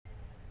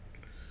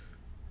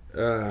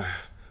Uh,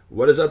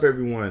 what is up,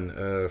 everyone?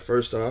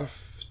 First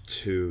off,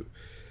 to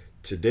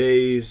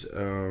today's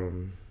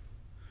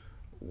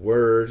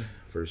word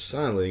for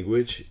sign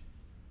language,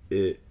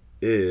 it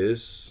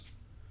is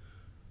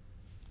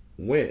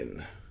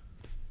when.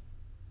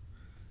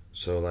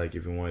 So, like,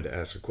 if you wanted to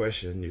ask a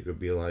question, you could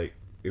be like,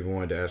 if you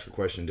wanted to ask a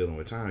question dealing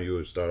with time, you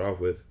would start off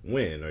with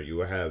when, or you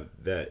would have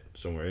that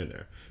somewhere in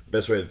there.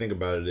 Best way to think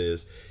about it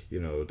is,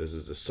 this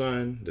is the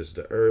sun, this is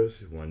the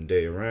earth, one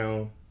day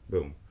around,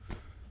 boom.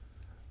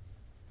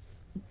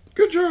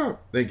 Good job.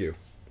 Thank you.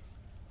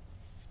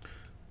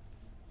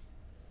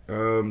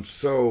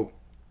 So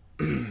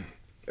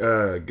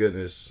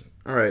goodness.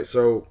 All right,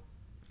 so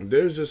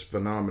there's this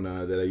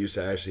phenomena that I used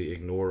to actually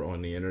ignore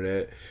on the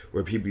internet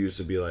where people used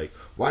to be like,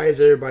 why is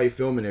everybody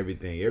filming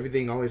everything?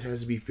 Everything always has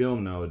to be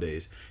filmed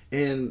nowadays.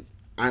 And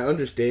I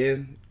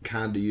understand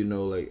kind of,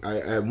 like I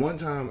at one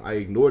time I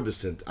ignored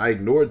I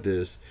ignored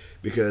this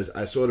because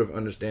I sort of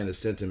understand the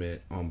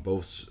sentiment on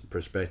both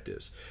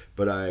perspectives.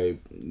 But I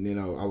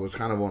was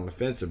kind of on the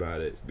fence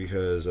about it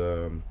because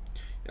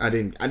I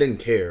didn't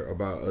care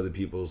about other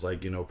people's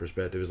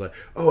perspective. It's like,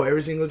 oh,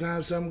 every single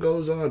time something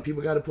goes on,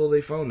 people got to pull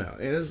their phone out,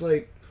 and it's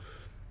like,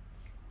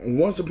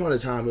 once upon a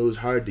time it was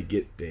hard to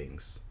get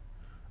things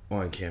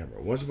on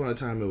camera. Once upon a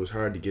time it was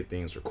hard to get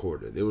things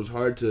recorded. It was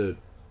hard to.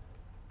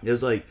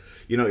 It's like,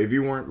 if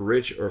you weren't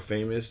rich or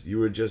famous, you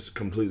were just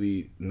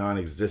completely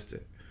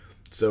non-existent.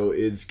 So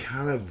it's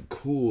kind of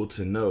cool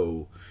to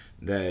know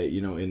that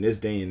in this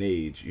day and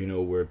age,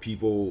 where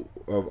people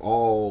of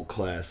all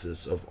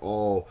classes, of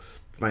all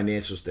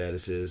financial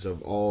statuses,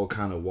 of all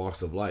kind of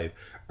walks of life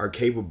are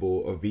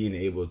capable of being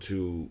able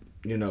to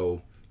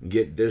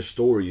get their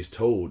stories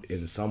told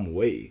in some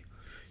way.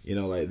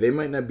 Like, they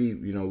might not be,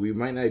 we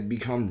might not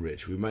become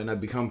rich, we might not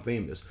become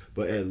famous,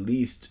 but at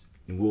least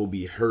we'll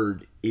be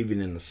heard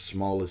even in the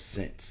smallest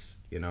sense.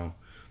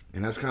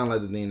 And that's kind of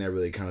like the thing that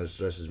really kind of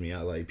stresses me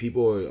out. Like,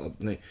 people are,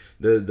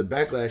 the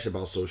backlash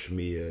about social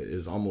media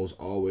is almost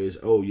always,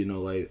 oh,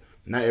 like,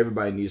 not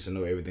everybody needs to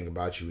know everything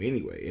about you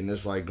anyway. And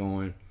it's like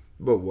going,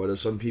 but what if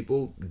some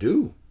people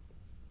do?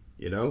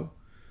 You know,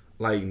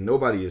 like,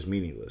 nobody is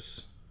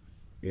meaningless.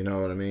 You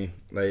know what I mean?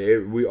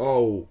 Like, we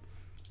all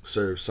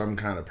serve some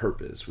kind of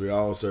purpose. We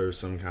all serve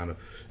some kind of,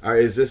 our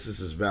existence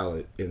is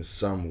valid in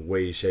some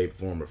way, shape,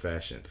 form, or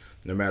fashion.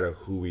 No matter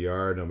who we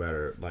are, no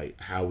matter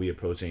like how we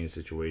approach any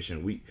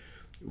situation,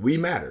 we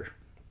matter.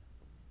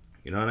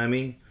 You know what I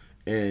mean?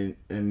 And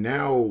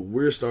now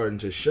we're starting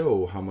to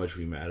show how much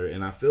we matter.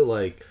 And I feel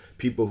like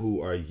people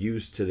who are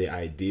used to the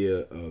idea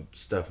of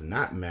stuff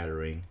not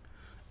mattering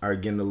are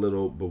getting a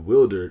little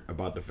bewildered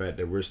about the fact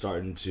that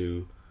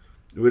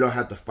we don't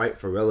have to fight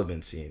for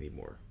relevancy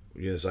anymore.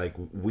 It's like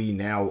we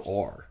now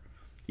are,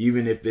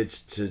 even if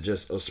it's to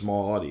just a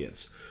small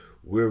audience,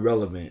 we're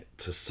relevant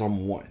to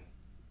someone.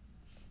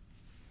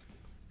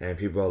 And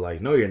people are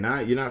like, no, you're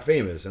not. You're not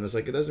famous. And it's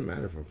like, it doesn't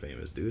matter if I'm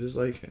famous, dude. It's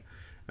like,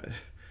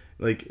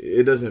 like,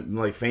 it doesn't,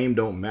 like, fame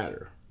don't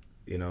matter.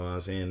 You know what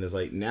I'm saying? It's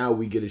like, now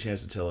we get a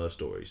chance to tell our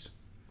stories.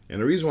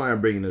 And the reason why I'm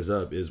bringing this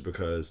up is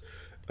because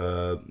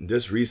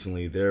just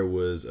recently there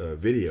was a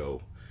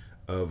video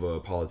of a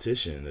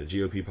politician, a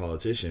GOP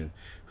politician,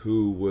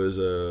 who was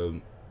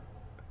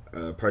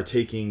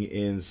partaking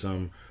in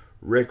some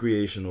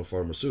recreational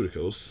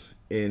pharmaceuticals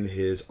in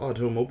his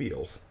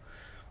automobile.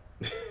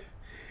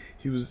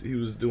 He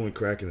was doing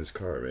crack in his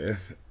car, man.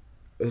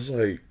 It's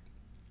like,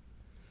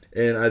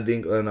 and I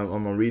think, and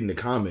I'm reading the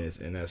comments,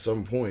 and at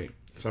some point,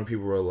 some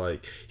people were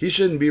like, he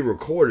shouldn't be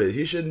recorded.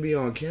 He shouldn't be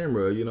on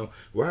camera.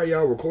 Why are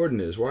y'all recording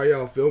this? Why are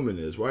y'all filming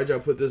this? Why'd y'all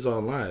put this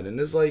online? And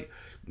it's like,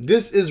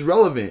 this is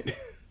relevant.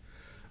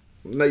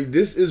 Like,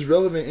 this is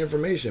relevant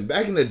information.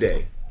 Back in the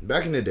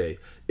day,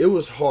 it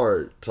was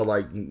hard to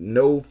like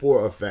know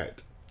for a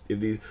fact if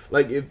these,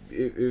 like,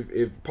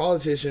 if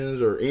politicians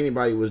or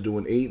anybody was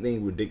doing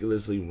anything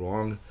ridiculously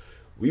wrong,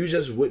 we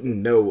just wouldn't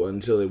know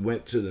until it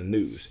went to the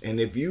news. And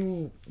if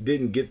you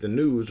didn't get the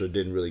news or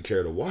didn't really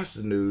care to watch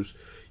the news,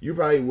 you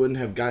probably wouldn't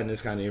have gotten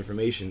this kind of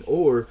information,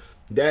 or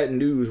that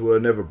news would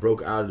have never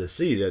broke out of the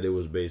city that it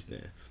was based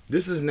in.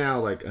 This is now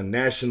like a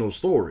national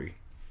story.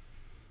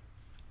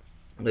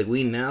 Like,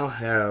 we now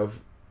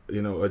have, a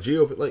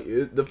GOP. Like,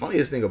 the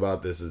funniest thing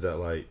about this is that,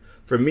 like,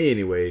 for me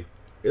anyway,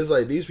 it's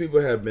like these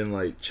people have been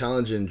like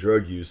challenging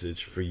drug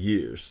usage for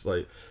years.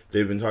 Like,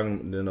 they've been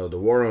talking, the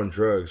war on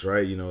drugs,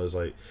 right? It's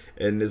like,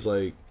 and it's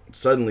like,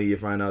 suddenly you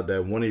find out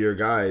that one of your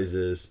guys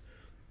is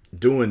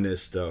doing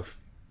this stuff.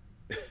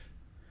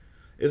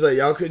 It's like,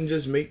 y'all couldn't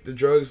just make the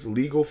drugs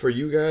legal for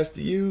you guys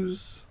to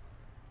use.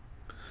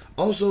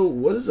 Also,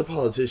 what is a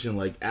politician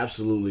like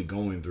absolutely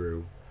going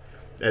through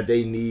that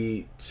they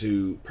need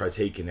to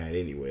partake in that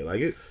anyway?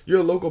 Like, you're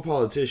a local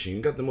politician.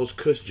 You got the most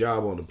cush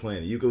job on the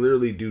planet. You can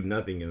literally do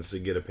nothing and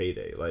still get a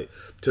payday. Like,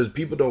 because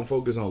people don't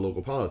focus on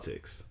local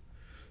politics.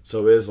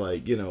 So it's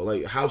like,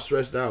 like, how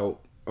stressed out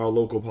are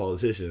local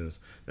politicians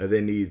that they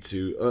need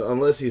to,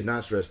 unless he's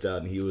not stressed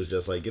out and he was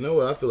just like, you know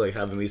what, I feel like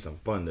having me some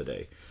fun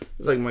today.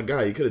 It's like, my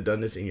guy, you could have done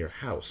this in your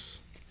house.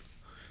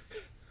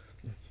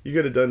 You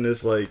could have done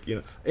this, like,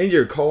 in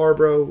your car,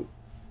 bro.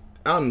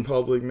 out in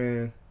public,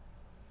 man,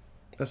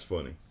 that's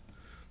funny.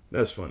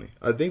 That's funny.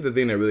 I think the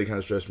thing that really kind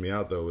of stressed me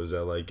out though was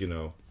that like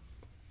the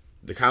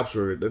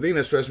thing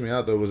that stressed me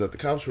out though was that the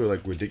cops were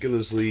like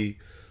ridiculously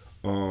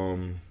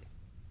um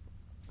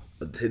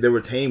they were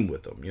tame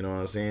with them. You know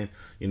what I'm saying?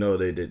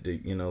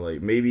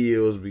 Like maybe it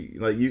was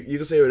like you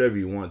can say whatever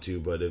you want to,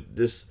 but if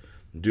this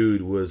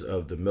dude was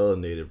of the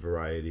melanated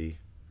variety,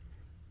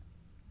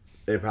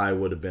 it probably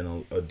would have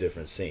been a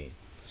different scene.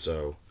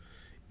 So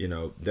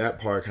that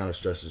part kind of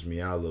stresses me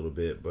out a little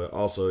bit, but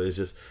also it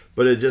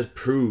just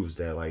proves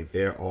that like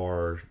there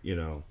are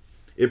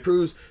it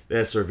proves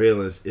that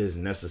surveillance is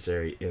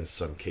necessary in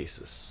some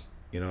cases.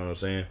 You know what I'm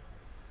saying?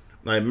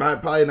 Like,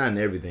 probably not in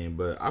everything,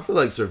 but I feel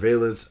like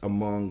surveillance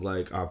among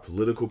like our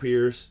political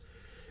peers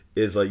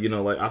is like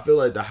like I feel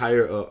like the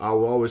higher up, I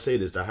will always say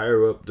this, the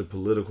higher up the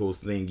political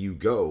thing you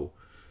go,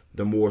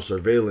 the more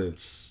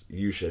surveillance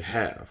you should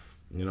have.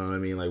 You know what I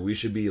mean? Like we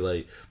should be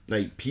like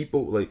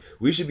people like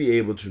we should be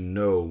able to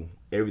know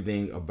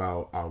everything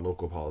about our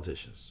local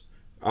politicians.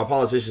 Our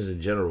politicians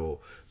in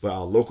general, but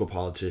our local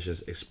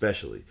politicians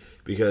especially,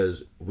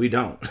 because we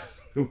don't.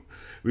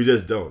 We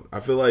just don't.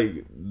 I feel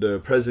like the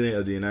president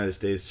of the United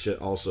States should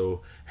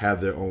also have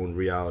their own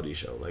reality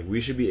show. Like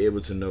we should be able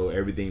to know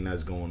everything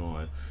that's going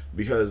on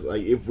because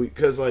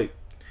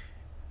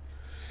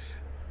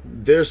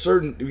there's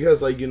certain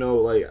because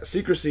like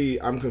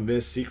secrecy. I'm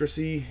convinced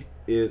secrecy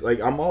is like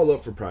I'm all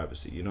up for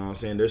privacy. You know what I'm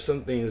saying? There's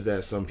some things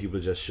that some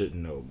people just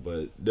shouldn't know,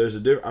 but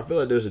I feel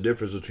like there's a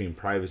difference between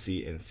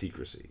privacy and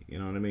secrecy. You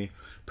know what I mean?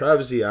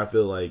 Privacy, I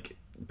feel like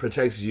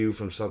protects you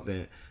from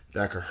something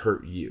that could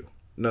hurt you.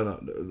 No.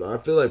 I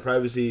feel like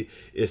privacy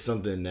is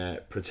something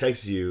that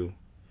protects you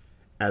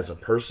as a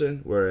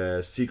person,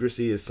 whereas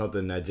secrecy is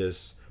something that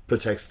just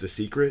protects the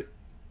secret.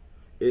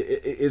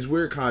 It's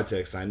weird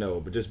context, I know,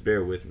 but just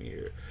bear with me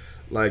here.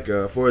 Like,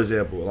 for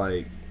example,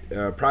 like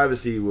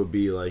privacy would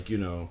be like,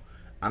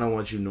 I don't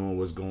want you knowing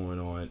what's going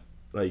on,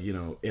 like,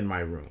 in my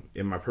room,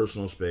 in my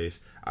personal space.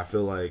 I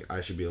feel like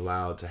I should be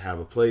allowed to have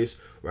a place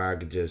where I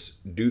could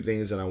just do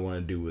things that I want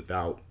to do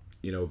without,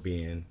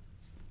 being,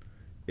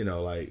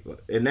 like,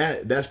 and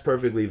that's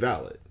perfectly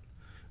valid.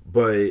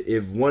 But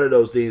if one of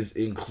those things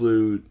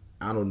include,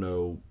 I don't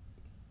know,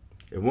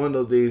 if one of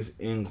those things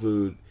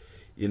include,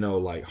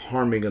 like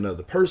harming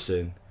another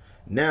person,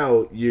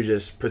 now you're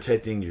just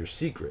protecting your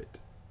secret.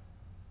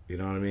 You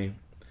know what I mean?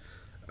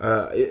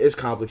 It's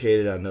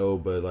complicated, I know,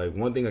 but like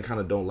one thing I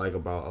kind of don't like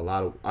about a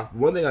lot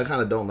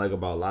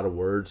of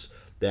words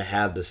that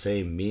have the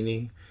same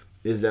meaning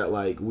is that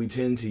like we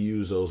tend to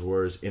use those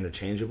words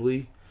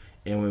interchangeably,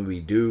 and when we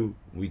do,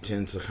 we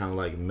tend to kind of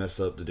like mess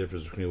up the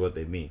difference between what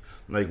they mean.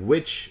 Like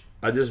witch,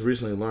 I just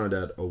recently learned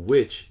that a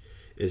witch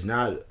is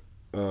not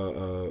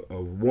a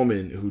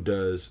woman who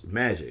does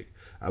magic.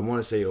 I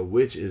want to say a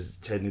witch is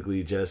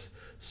technically just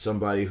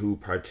somebody who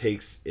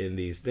partakes in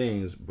these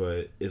things,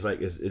 but it's like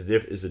it's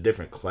a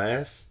different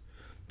class.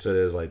 So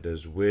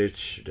there's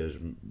witch, there's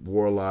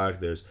warlock,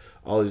 there's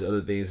all these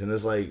other things, and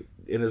it's like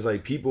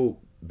people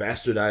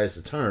bastardize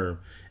the term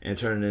and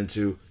turn it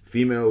into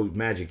female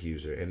magic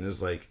user, and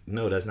it's like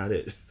no, that's not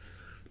it.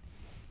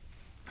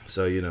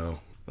 So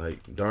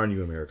like darn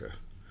you, America.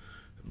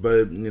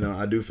 But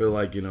I do feel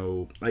like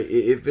like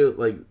it feels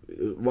like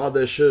while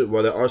there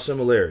are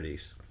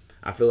similarities,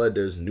 I feel like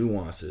there's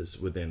nuances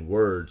within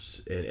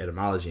words and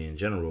etymology in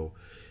general,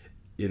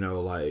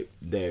 like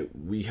that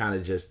we kind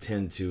of just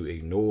tend to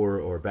ignore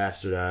or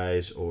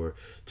bastardize or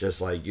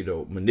just like,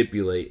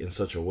 manipulate in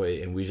such a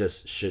way. And we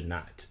just should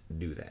not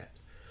do that.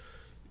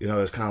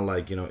 It's kind of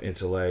like,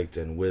 intellect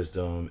and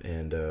wisdom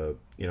and,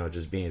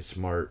 just being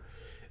smart,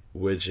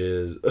 which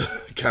is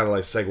kind of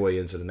like segue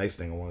into the next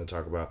thing I want to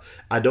talk about.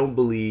 I don't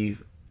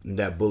believe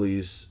that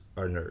bullies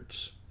are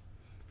nerds.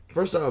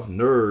 First off,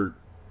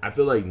 I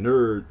feel like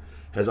nerd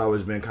has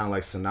always been kind of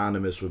like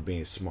synonymous with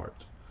being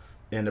smart.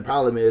 And the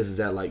problem is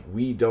that like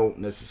we can't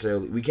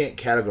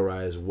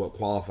categorize what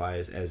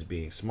qualifies as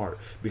being smart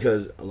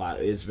because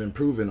it's been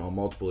proven on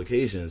multiple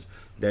occasions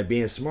that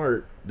being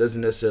smart doesn't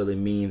necessarily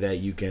mean that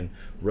you can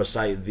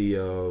recite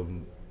the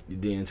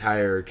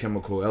entire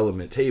chemical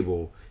element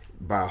table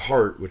by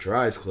heart with your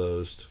eyes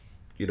closed.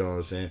 You know what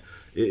I'm saying?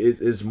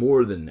 It's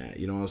more than that.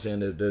 You know what I'm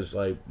saying?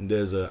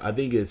 I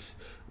think it's,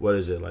 what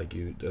is it like?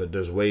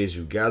 There's ways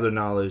you gather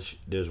knowledge.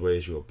 There's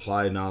ways you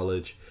apply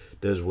knowledge.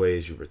 There's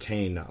ways you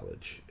retain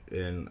knowledge,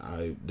 and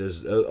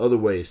there's other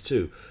ways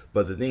too.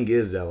 But the thing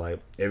is that like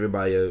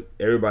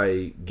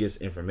everybody gets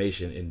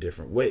information in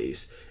different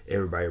ways.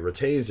 Everybody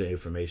retains their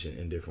information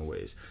in different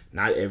ways.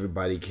 Not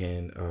everybody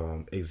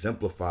can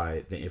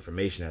exemplify the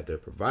information that they're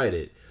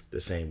provided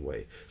the same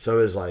way. So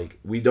it's like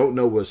we don't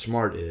know what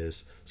smart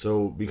is.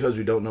 So because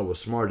we don't know what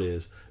smart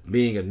is,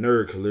 being a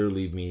nerd could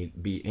literally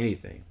be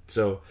anything.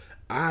 So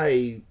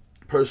I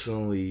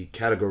personally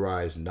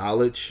categorize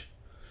knowledge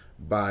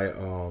by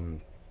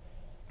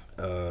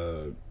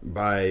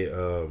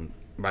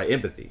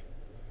empathy,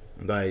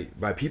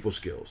 by people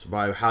skills,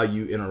 by how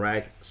you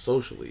interact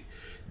socially,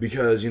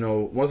 because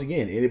once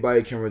again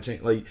anybody can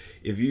retain, like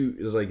if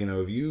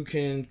you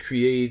can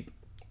create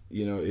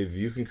if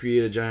you can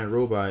create a giant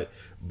robot,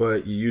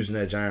 but you're using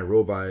that giant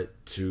robot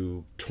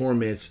to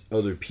torment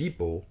other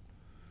people,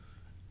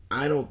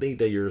 I don't think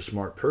that you're a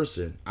smart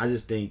person. I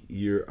just think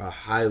you're a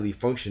highly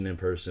functioning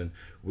person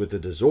with a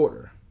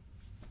disorder.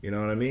 You know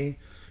what I mean?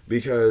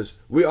 Because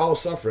we all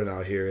suffering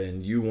out here,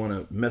 and you want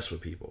to mess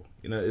with people.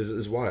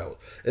 It's wild.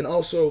 And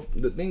also,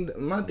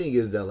 my thing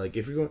is that, like,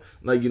 if you're going,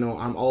 like,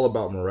 I'm all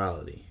about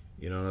morality.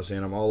 You know what I'm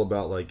saying? I'm all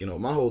about, like,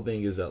 my whole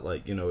thing is that,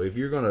 like, if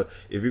you're gonna,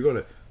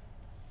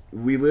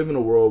 we live in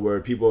a world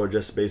where people are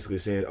just basically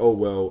saying, oh,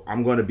 well,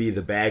 I'm going to be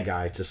the bad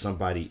guy to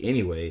somebody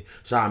anyway,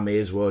 so I may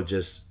as well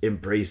just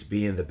embrace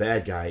being the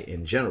bad guy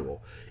in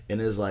general. And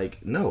it's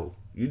like, no,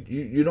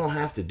 you don't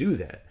have to do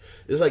that.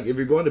 It's like, if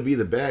you're going to be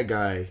the bad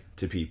guy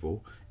to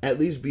people, at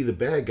least be the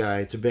bad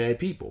guy to bad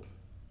people.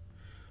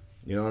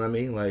 You know what I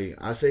mean? Like,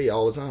 I say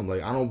all the time,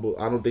 like, I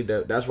don't think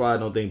that's why I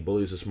don't think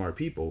bullies are smart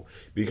people,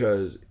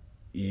 because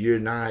you're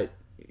not,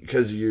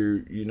 because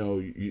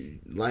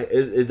like,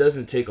 it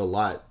doesn't take a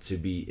lot to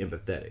be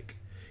empathetic.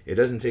 It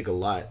doesn't take a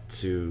lot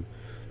to,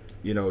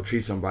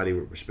 treat somebody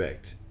with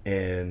respect.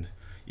 And,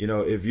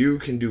 if you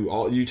can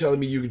do you telling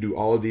me you can do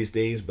all of these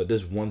things, but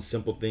this one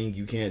simple thing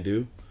you can't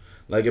do.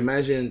 Like,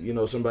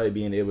 imagine, somebody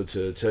being able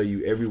to tell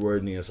you every word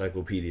in the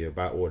encyclopedia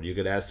by order. You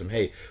could ask them,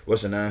 hey,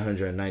 what's the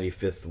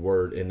 995th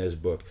word in this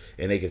book?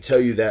 And they could tell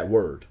you that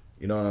word.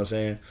 You know what I'm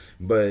saying?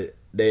 But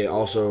they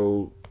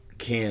also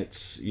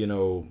can't,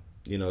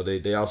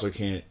 they also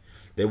can't,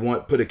 they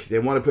want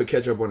to put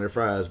ketchup on their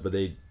fries, but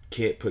they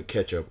can't put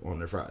ketchup on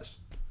their fries.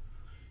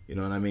 You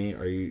know what I mean?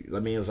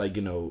 It's like,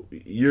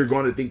 you're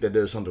going to think that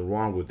there's something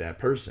wrong with that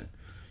person.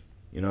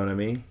 You know what I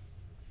mean?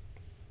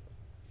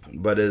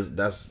 But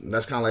that's kind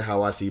of like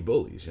how I see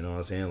bullies. You know what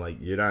I'm saying? Like,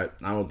 I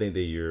don't think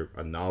that you're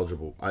a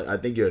knowledgeable, I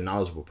think you're a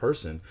knowledgeable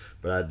person,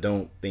 but I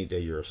don't think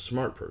that you're a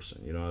smart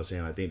person. You know what I'm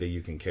saying? I think that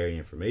you can carry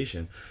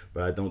information,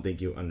 but I don't think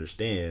you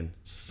understand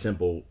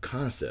simple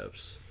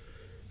concepts.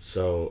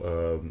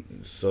 So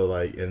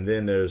like, and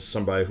then there's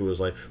somebody who is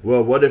like,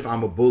 well, what if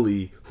I'm a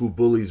bully who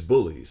bullies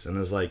bullies? And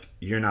it's like,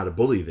 you're not a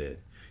bully then.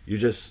 You're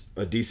just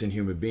a decent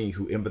human being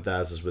who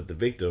empathizes with the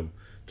victim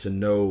to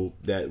know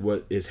that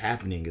what is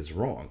happening is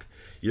wrong.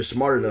 You're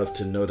smart enough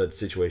to know that the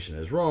situation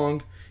is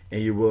wrong,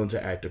 and you're willing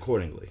to act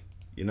accordingly.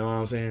 You know what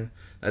I'm saying?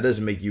 That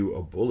doesn't make you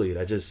a bully.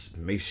 That just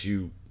makes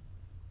you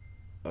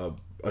a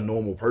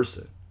normal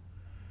person.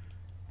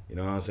 You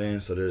know what I'm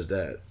saying? So there's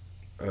that.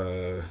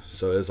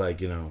 So it's like,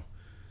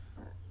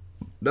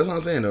 that's what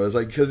I'm saying, though. It's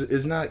like, because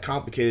it's not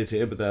complicated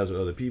to empathize with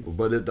other people.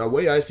 But the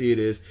way I see it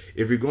is,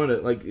 if you're going to,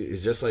 like,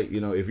 it's just like,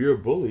 if you're a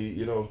bully,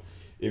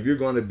 if you're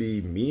going to be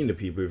mean to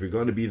people, if you're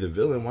going to be the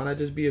villain, why not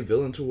just be a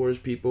villain towards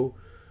people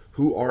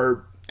who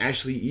are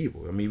actually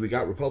evil? I mean, we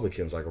got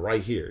Republicans, like,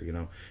 right here.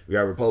 We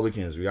got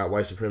Republicans, we got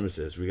white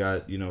supremacists, we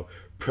got,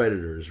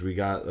 predators, we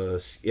got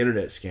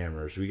internet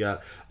scammers, we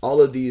got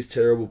all of these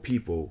terrible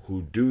people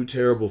who do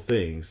terrible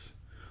things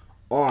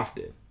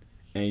often.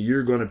 And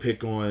you're going to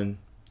pick on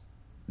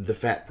the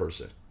fat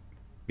person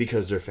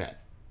because they're fat.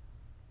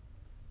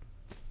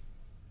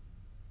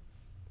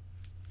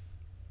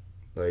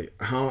 Like,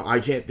 how I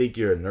can't think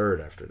you're a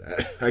nerd after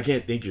that. I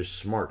can't think you're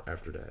smart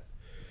after that.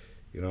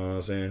 You know what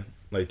I'm saying?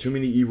 Like, too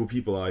many evil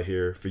people out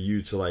here for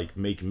you to, like,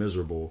 make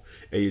miserable,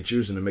 and you're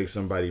choosing to make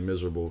somebody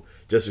miserable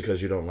just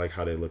because you don't like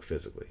how they look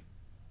physically.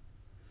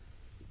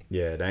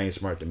 Yeah, that ain't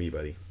smart to me,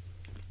 buddy.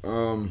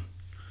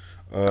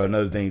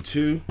 Another thing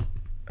too.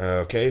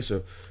 Okay,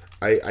 so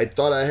I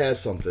thought I had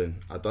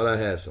something.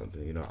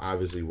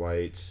 Obviously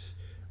white,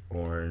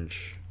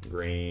 orange,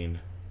 green,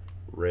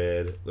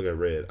 red. Look at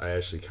red. I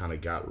actually kind of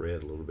got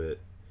red a little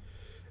bit,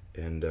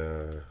 and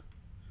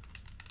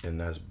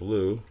that's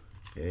blue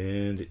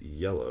and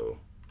yellow.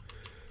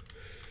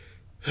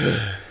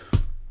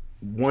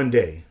 One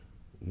day.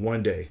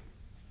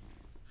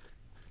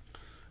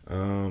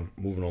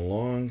 Moving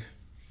along.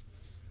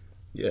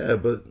 Yeah,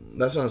 but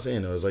that's what I'm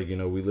saying, though. It's like, we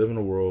live in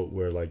a world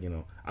where, like,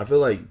 I feel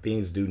like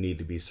things do need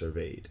to be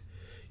surveyed.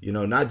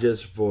 Not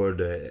just for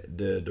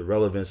the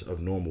relevance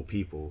of normal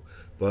people,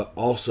 but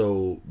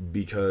also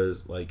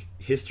because, like,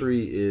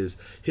 history is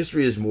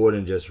more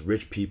than just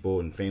rich people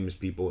and famous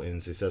people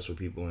and successful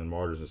people and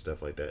martyrs and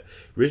stuff like that.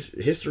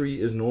 History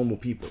is normal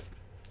people.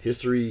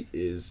 History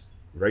is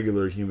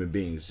regular human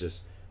beings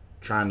just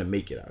trying to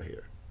make it out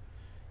here.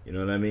 You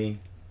know what I mean?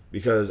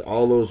 Because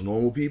all those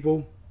normal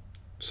people,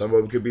 some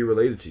of them could be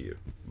related to you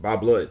by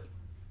blood,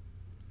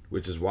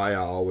 which is why I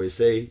always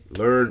say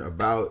learn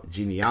about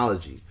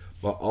genealogy,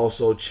 but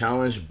also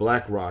challenge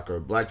Blackrock or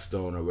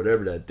Blackstone or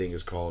whatever that thing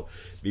is called,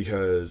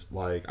 because,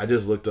 like, I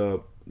just looked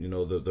up,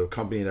 the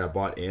company that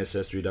bought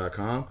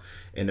Ancestry.com,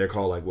 and they're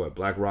called, like, what,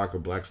 Blackrock or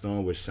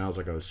Blackstone, which sounds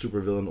like a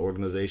supervillain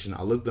organization.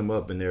 I looked them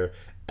up, and they're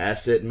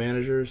asset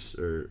managers,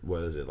 or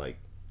what is it, like,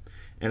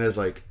 and it's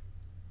like,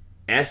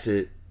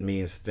 asset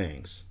means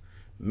things.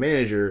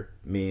 Manager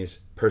means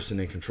person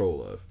in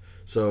control of.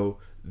 So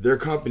their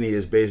company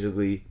is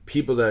basically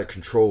people that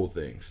control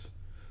things.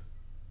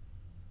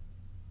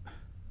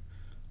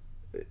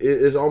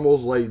 It's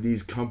almost like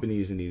these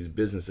companies and these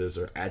businesses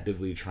are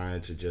actively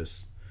trying to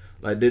just,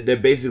 Like they're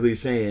basically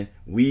saying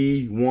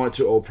we want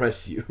to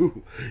oppress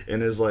you,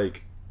 and it's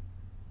like,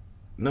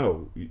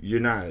 no, you're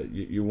not.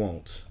 You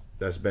won't.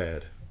 That's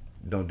bad.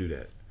 Don't do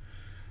that.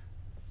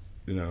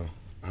 You know,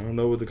 I don't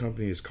know what the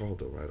company is called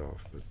though, right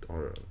off, but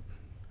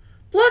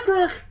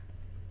Blackrock.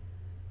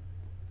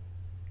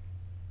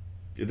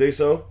 You think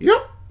so?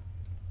 Yep.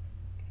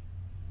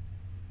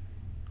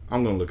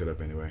 I'm gonna look it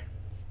up anyway.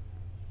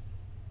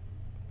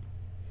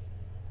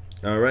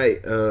 All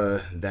right,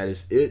 that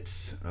is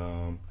it.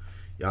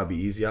 Y'all be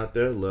easy out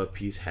there. Love,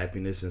 peace,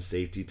 happiness, and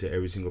safety to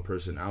every single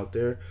person out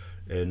there.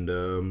 And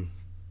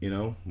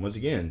once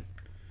again,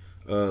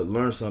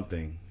 learn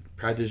something.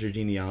 Practice your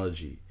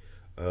genealogy.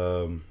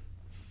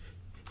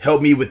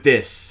 Help me with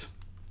this.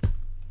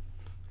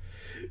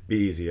 Be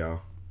easy,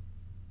 y'all.